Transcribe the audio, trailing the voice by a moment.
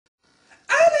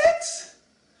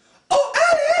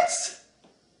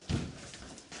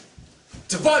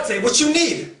Devontae, what you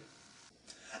need?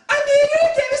 I need you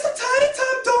to get me some Tiny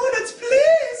Tom donuts,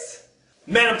 please.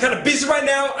 Man, I'm kind of busy right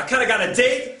now. I kind of got a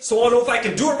date, so I don't know if I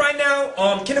can do it right now.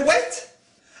 Can it wait?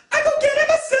 I go get it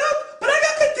myself, but I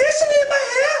got conditioner in my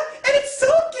hair, and it's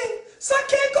soaking, so I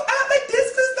can't go out like this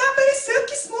because it's not very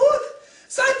silky smooth.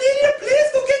 So I need you to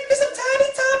please go get me some Tiny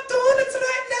Tom donuts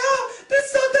right now. They're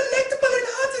so delectable and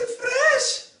hot and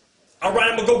fresh. All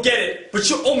right, I'm gonna go get it, but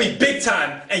you owe me big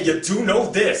time, and you do know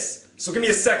this. So give me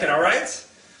a second, all right?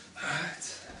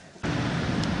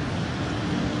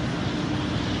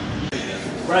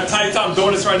 We're at Tiny Tom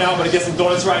Donuts right now. I'm gonna get some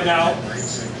donuts right now.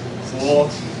 So,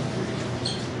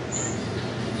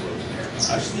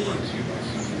 actually,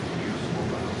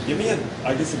 give me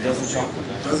I guess a dozen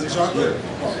chocolate. Dozen chocolate?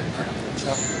 Yeah.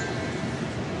 Chocolate.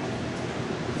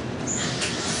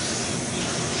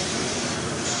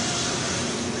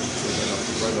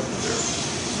 Right up there.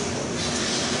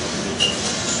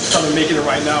 I'm making it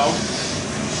right now. I'm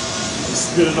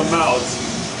spitting them out.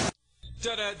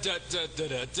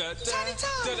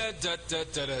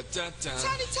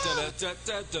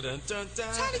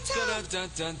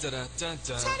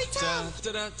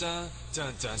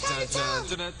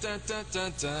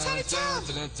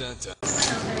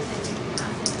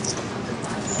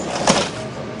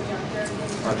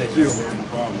 Thank you. No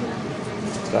problem.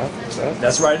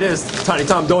 That's right, it is. Tiny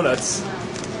Tom Donuts.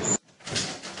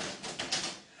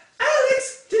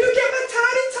 Alex, did you get my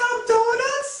Tiny Tom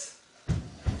donuts?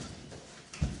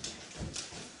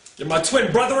 You're my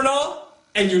twin brother-in-law,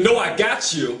 and you know I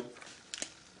got you.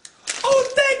 Oh,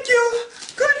 thank you.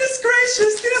 Goodness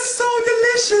gracious, they're so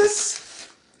delicious.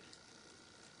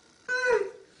 And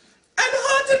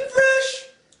hot and fresh.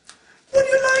 Would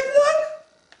you like one?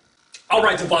 All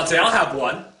right, Devontae, I'll have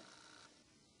one.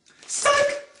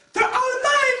 Psych, they're all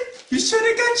mine. You should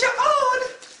have got your own.